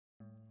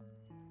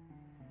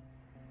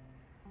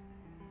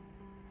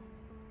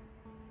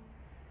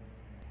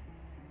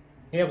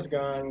Hey, what's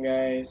going on,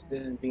 guys?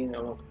 This is Dean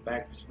and welcome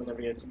back to another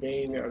video.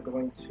 Today we are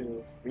going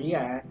to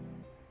react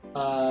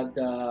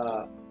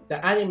the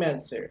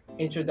Animancer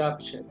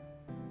introduction.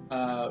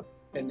 And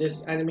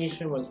this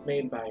animation was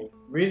made by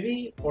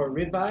Rivvie or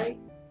Rivvie.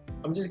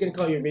 I'm just gonna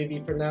call you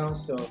Rivvie for now.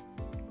 So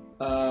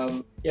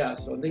yeah,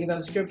 so link in the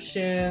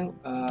description.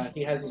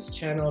 He has his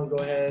channel. Go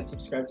ahead,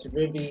 subscribe to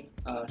Rivvie.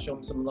 Show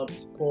him some love and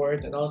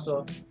support, and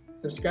also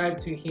subscribe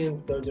to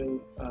hyuns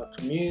dojo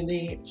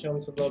community. Show him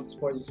some love and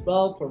support as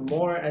well for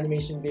more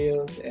animation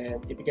videos.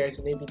 And if you guys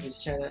are new to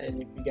this channel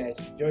and if you guys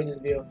enjoyed this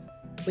video,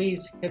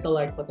 please hit the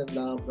like button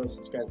down below,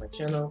 subscribe to my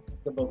channel,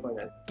 click the bell for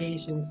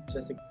notifications,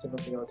 just like simple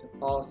videos.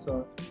 And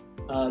also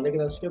link in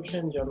the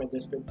description, join my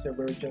Discord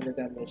server, join the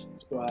Damnation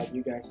Squad.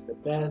 You guys are the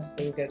best.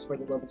 Thank you guys for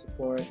the love and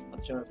support.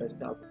 I'll try my best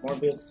to upload more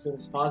videos as soon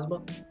as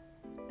possible.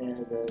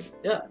 And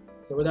yeah,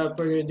 so without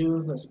further ado,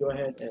 let's go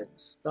ahead and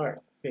start.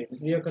 Okay,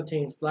 this video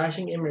contains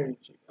flashing imagery.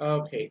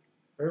 Okay,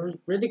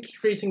 we're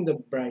decreasing the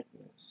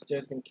brightness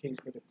just in case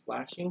for the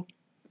flashing.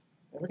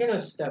 And we're gonna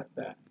step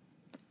back.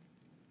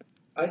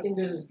 I think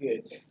this is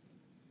good.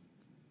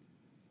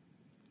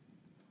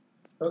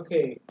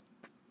 Okay.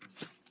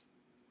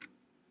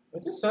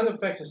 But the sound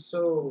effects is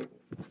so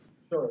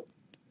short.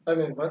 I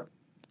mean, what?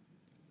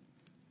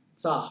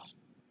 Soft.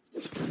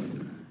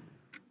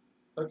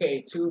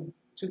 Okay, two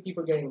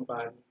people getting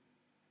body.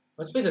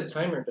 Let's play the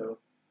timer though.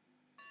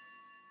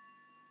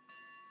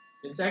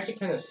 It's actually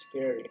kind of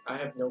scary. I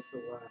have no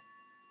clue why.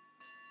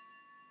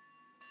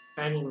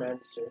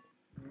 Animancer.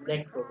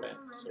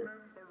 Necromancer.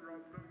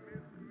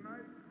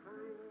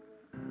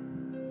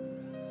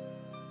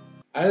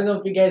 I don't know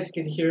if you guys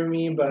can hear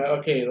me, but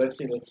okay, let's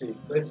see. We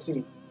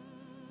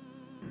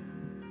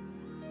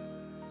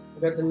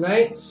got the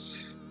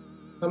knights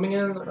coming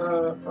in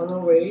on our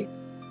way.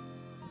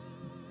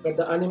 Got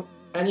the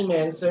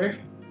Animancer.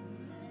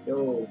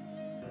 Yo.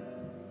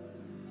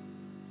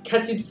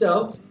 Cuts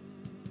himself.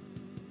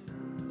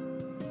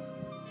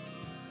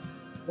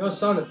 No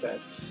sound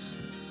effects.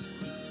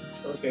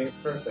 Okay,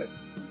 perfect.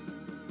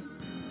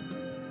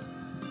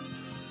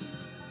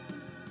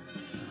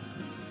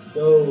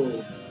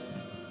 Yo.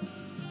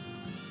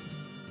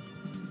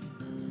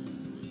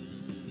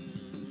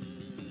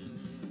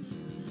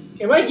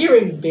 Am I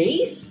hearing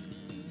bass?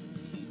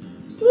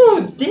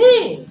 Oh,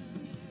 dang!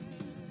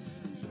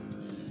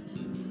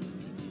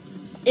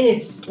 And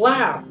it's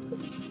slap,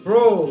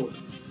 bro.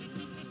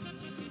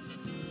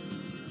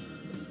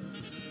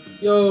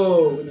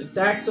 Yo, with the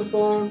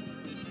saxophone.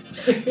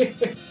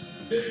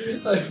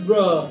 Like,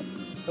 bro.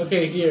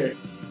 Okay, here.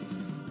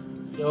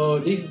 Yo,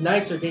 these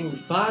knights are getting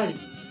body.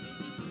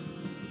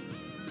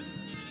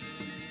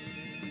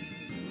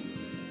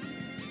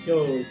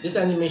 Yo, this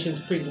animation is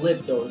pretty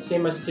lit though,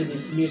 same as to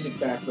this music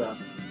background.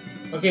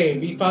 Okay,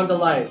 we found the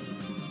light.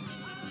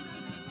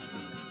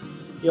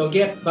 Yo,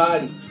 get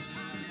body.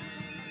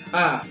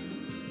 Ah.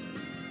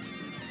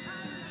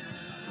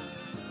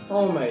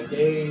 Oh my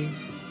days.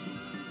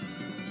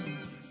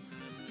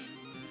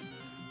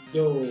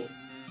 Yo.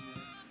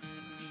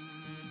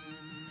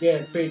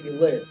 Yeah, pretty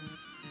lit.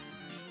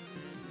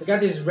 I got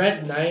this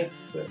red knight.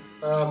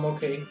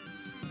 Okay.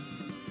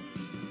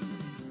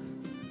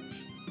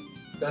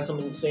 Got some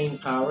insane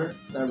power.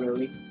 Not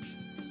really.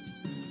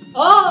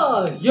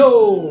 Oh,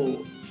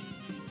 yo!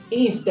 And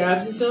he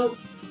stabs himself?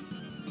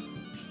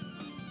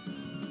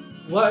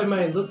 What am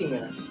I looking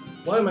at?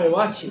 What am I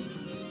watching?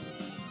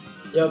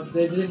 Yo,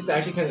 this is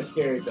actually kind of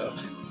scary though.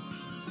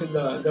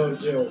 No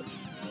joke.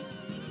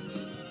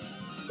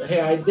 But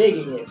hey, I'm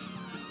digging it.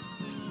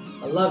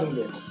 I'm loving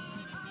this.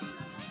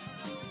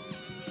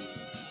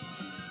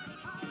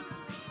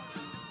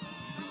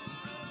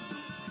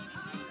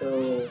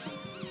 So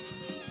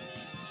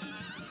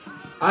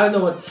I don't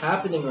know what's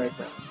happening right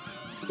now.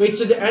 Wait,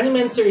 so the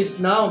Animancer is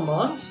now a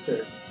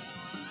monster?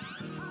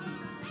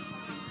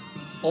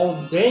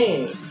 Oh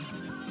dang!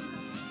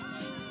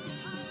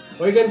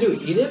 What are you gonna do?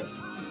 Eat it?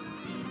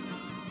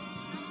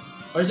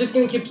 Or just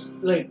gonna keep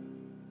like?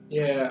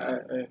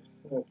 Yeah,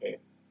 okay.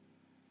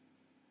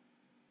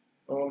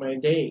 Oh my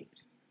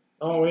days.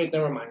 Oh wait,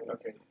 never mind.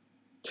 Okay.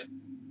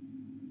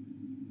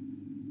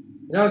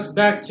 Now it's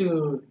back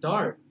to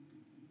dark.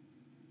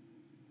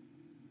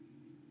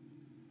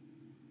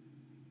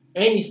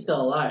 And he's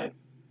still alive.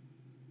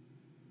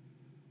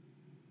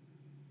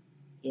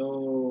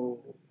 Yo.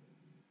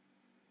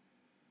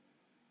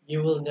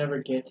 You will never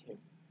get him.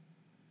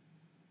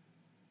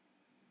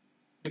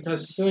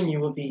 Because soon you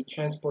will be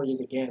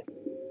transported again.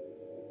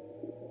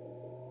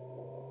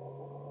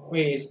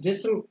 Wait, is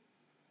this some...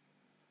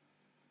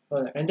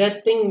 And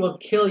that thing will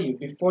kill you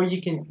before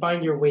you can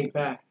find your way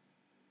back.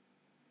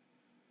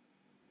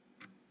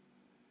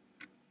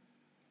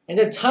 And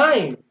the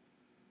time!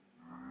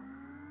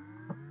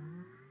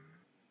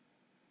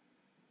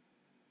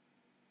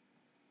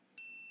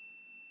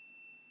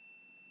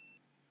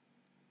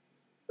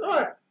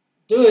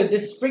 Dude,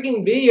 this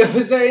freaking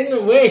videos are in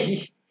the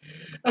way.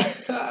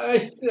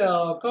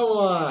 Oh, come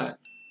on.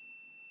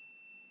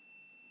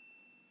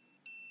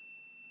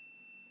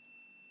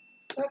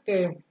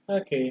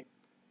 Okay.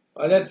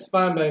 Well, that's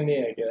fine by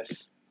me, I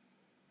guess.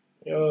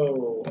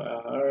 Yo,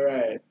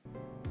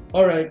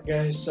 alright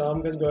guys, so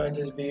I'm gonna go end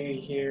this video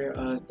here.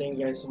 Thank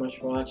you guys so much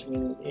for watching,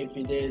 and if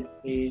you did,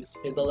 please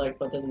hit the like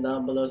button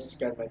down below,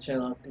 subscribe to my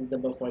channel, click the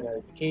bell for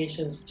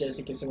notifications just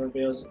in case some more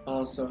videos.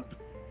 Also,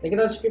 link in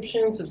the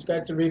description,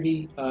 subscribe to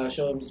Rivvie,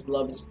 show him some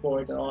love and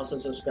support, and also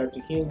subscribe to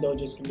Hyun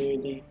Dojo's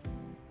community.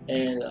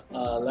 And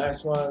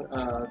last one,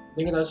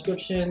 link in the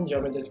description,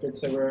 join my Discord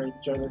server,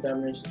 join the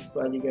Animancer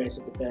squad. You guys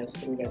are the best.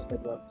 Thank you guys for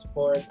the love and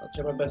support. I'll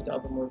try my best to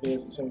upload more videos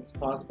as soon as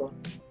possible.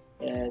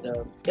 And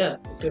yeah,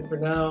 that's it for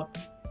now.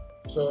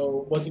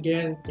 So once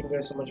again, thank you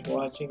guys so much for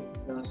watching,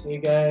 and I'll see you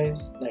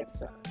guys next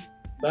time.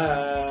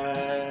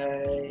 Bye!